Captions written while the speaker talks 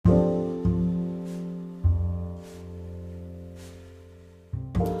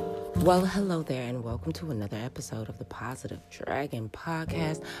Well, hello there, and welcome to another episode of the Positive Dragon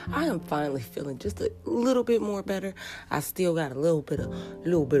Podcast. I am finally feeling just a little bit more better. I still got a little bit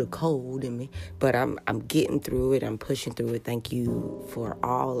of cold in me, but I'm getting through it. I'm pushing through it. Thank you for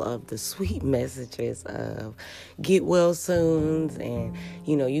all of the sweet messages of get well soon, and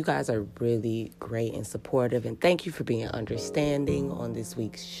you guys are really great and supportive. And thank you for being understanding on this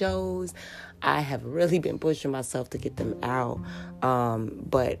week's shows. I have really been pushing myself to get them out,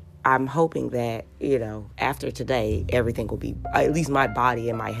 but I'm hoping that, after today, everything will be, at least my body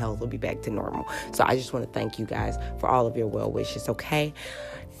and my health will be back to normal. So I just want to thank you guys for all of your well wishes, okay?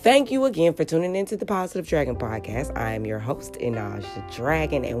 Thank you again for tuning into the Positive Dragon Podcast. I am your host, Inaj the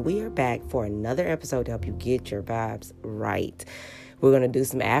Dragon, and we are back for another episode to help you get your vibes right. We're going to do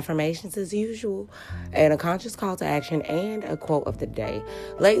some affirmations as usual, and a conscious call to action, and a quote of the day.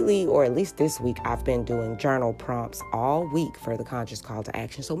 Lately, or at least this week, I've been doing journal prompts all week for the conscious call to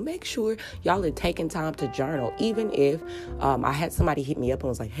action. So make sure y'all are taking time to journal, even if I had somebody hit me up and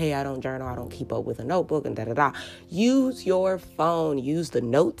was like, hey, I don't journal, I don't keep up with a notebook, and da-da-da. Use your phone. Use the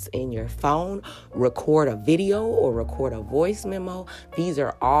notes in your phone. Record a video or record a voice memo. These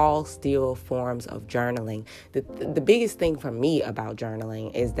are all still forms of journaling. The biggest thing for me about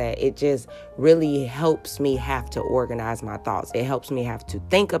journaling is that it just really helps me have to organize my thoughts. It helps me have to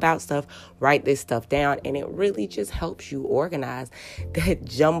think about stuff, write this stuff down, and it really just helps you organize that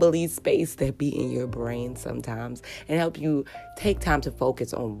jumbly space that be in your brain sometimes, and help you take time to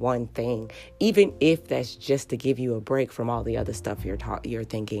focus on one thing, even if that's just to give you a break from all the other stuff you're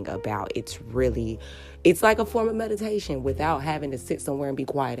thinking about. It's like a form of meditation without having to sit somewhere and be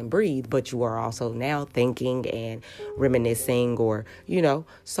quiet and breathe, but you are also now thinking and reminiscing, or,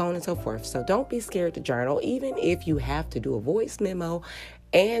 so on and so forth. So don't be scared to journal, even if you have to do a voice memo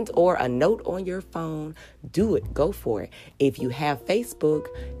and or a note on your phone. Do it. Go for it. If you have Facebook,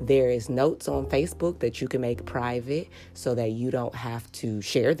 there is notes on Facebook that you can make private so that you don't have to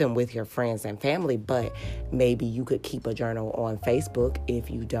share them with your friends and family. But maybe you could keep a journal on Facebook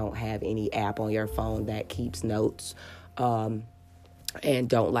if you don't have any app on your phone that keeps notes. And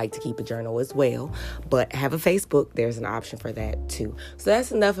don't like to keep a journal as well, but have a Facebook, there's an option for that too. So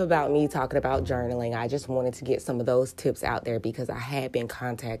that's enough about me talking about journaling. I just wanted to get some of those tips out there because I had been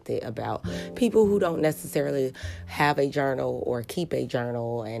contacted about people who don't necessarily have a journal or keep a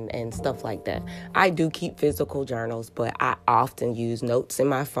journal and stuff like that. I do keep physical journals, but I often use notes in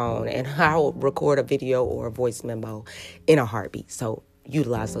my phone, and I'll record a video or a voice memo in a heartbeat. So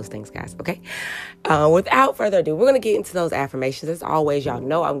utilize those things, guys, okay? Without further ado, we're going to get into those affirmations. As always, y'all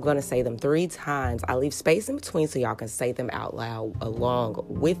know I'm going to say them 3 times. I leave space in between so y'all can say them out loud along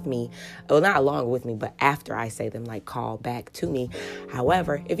with me. Well, not along with me, but after I say them, like call back to me.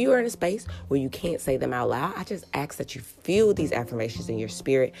 However, if you are in a space where you can't say them out loud, I just ask that you feel these affirmations in your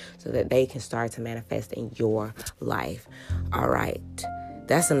spirit so that they can start to manifest in your life. All right.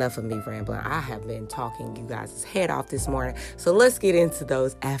 That's enough of me rambling. I have been talking you guys' head off this morning. So let's get into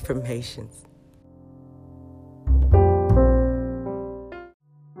those affirmations.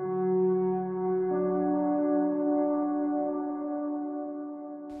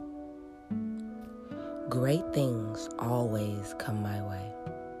 Great things always come my way.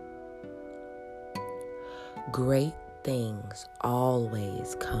 Great things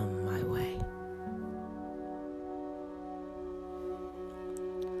always come my way.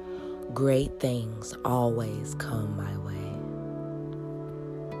 Great things always come my way.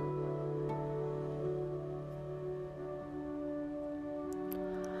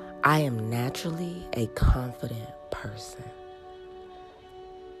 I am naturally a confident person.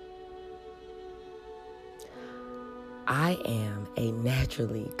 I am a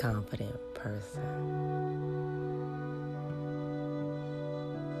naturally confident person.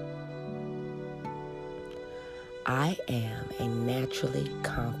 I am a naturally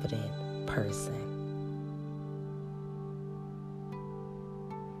confident person.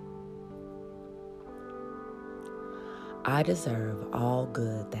 I deserve all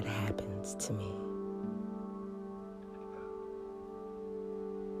good that happens to me.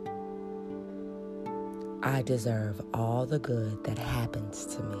 I deserve all the good that happens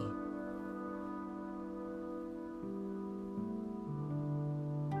to me.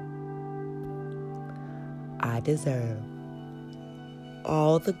 I deserve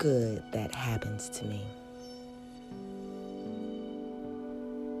all the good that happens to me.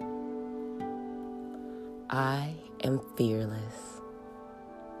 I am fearless.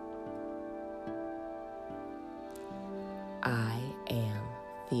 I am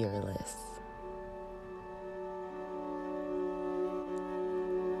fearless.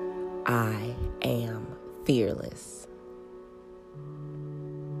 I am fearless.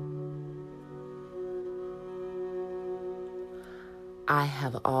 I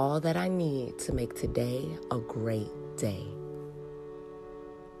have all that I need to make today a great day.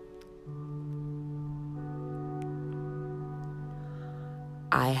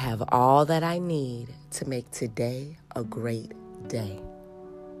 I have all that I need to make today a great day.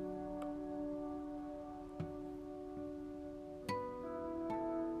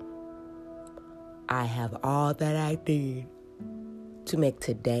 I have all that I need to make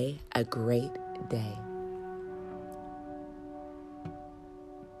today a great day.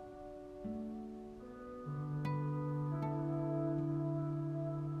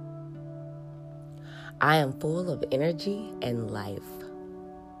 I am full of energy and life.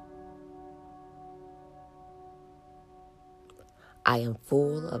 I am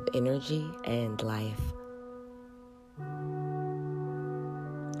full of energy and life.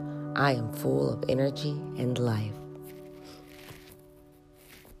 I am full of energy and life.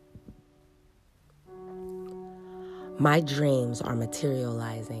 My dreams are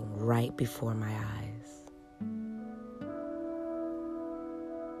materializing right before my eyes.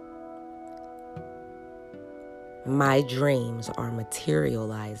 My dreams are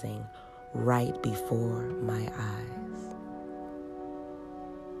materializing right before my eyes.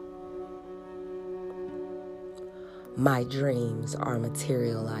 My dreams are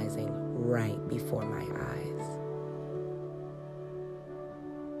materializing right before my eyes.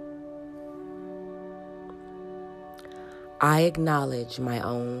 I acknowledge my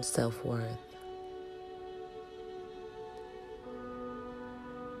own self-worth.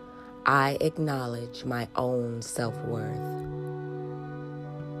 I acknowledge my own self-worth.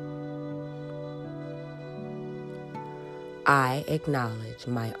 I acknowledge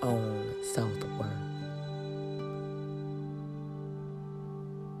my own self-worth.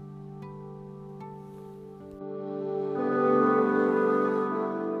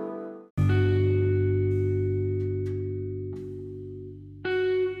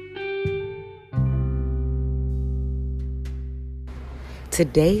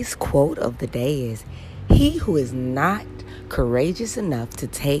 Today's quote of the day is, "He who is not courageous enough to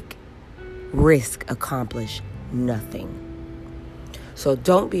take risk accomplish nothing." So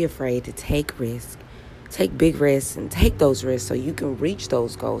don't be afraid to take risks. Take big risks and take those risks so you can reach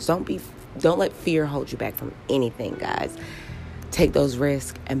those goals. Don't let fear hold you back from anything, guys. Take those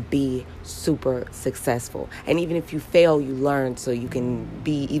risks and be super successful. And even if you fail, you learn so you can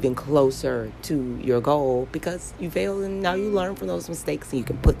be even closer to your goal because you failed and now you learn from those mistakes and you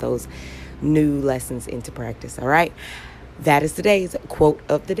can put those new lessons into practice. All right. That is today's quote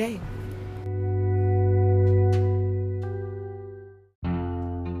of the day.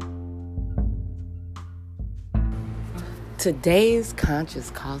 Today's conscious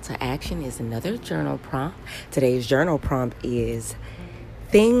call to action is another journal prompt. Today's journal prompt is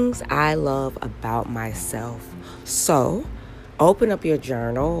things I love about myself. So open up your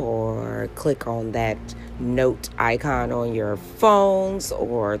journal or click on that note icon on your phones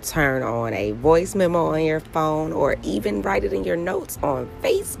or turn on a voice memo on your phone or even write it in your notes on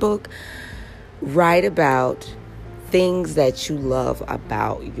Facebook. Write about things that you love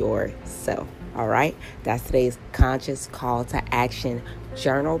about yourself. All right, that's today's conscious call to action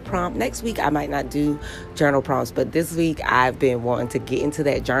journal prompt. Next week, I might not do journal prompts, but this week I've been wanting to get into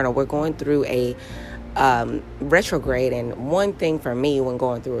that journal. We're going through a retrograde, and one thing for me when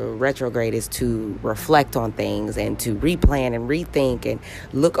going through a retrograde is to reflect on things and to replan and rethink and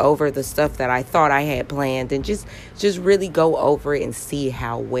look over the stuff that I thought I had planned and just really go over it and see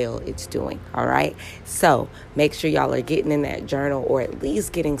how well it's doing. All right, so make sure y'all are getting in that journal or at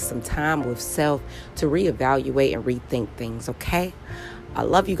least getting some time with self to reevaluate and rethink things. Okay, I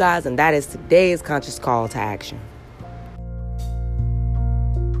love you guys, and that is today's conscious call to action.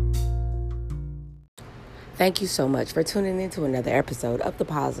 Thank you so much for tuning in to another episode of the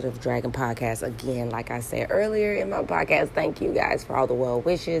Positive Dragon Podcast. Again, like I said earlier in my podcast, thank you guys for all the well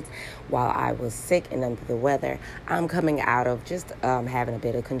wishes while I was sick and under the weather. I'm coming out of just having a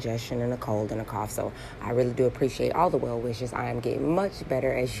bit of congestion and a cold and a cough, so I really do appreciate all the well wishes. I am getting much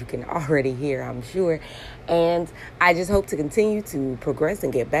better, as you can already hear, I'm sure, and I just hope to continue to progress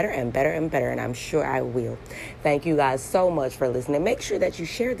and get better and better and better, and I'm sure I will. Thank you guys so much for listening. Make sure that you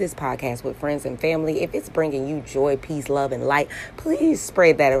share this podcast with friends and family. If it's bringing you joy, peace, love, and light, please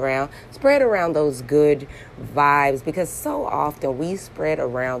spread that around. Spread around those good vibes, because so often we spread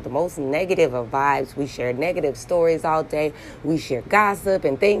around the most negative of vibes. We share negative stories all day. We share gossip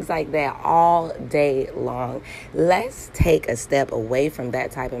and things like that all day long. Let's take a step away from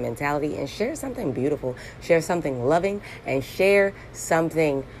that type of mentality and share something beautiful, share something loving, and share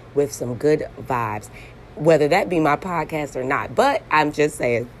something with some good vibes. whether that be my podcast or not. But I'm just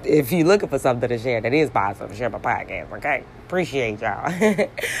saying, if you're looking for something to share that is positive, share my podcast, okay? Appreciate y'all.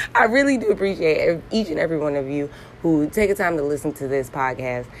 I really do appreciate each and every one of you who take the time to listen to this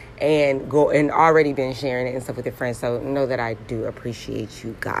podcast and go and already been sharing it and stuff with your friends. So know that I do appreciate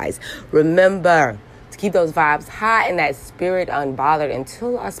you guys. Remember to keep those vibes high and that spirit unbothered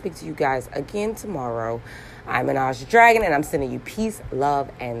until I speak to you guys again tomorrow. I'm Minaj the Dragon, and I'm sending you peace, love,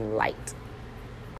 and light.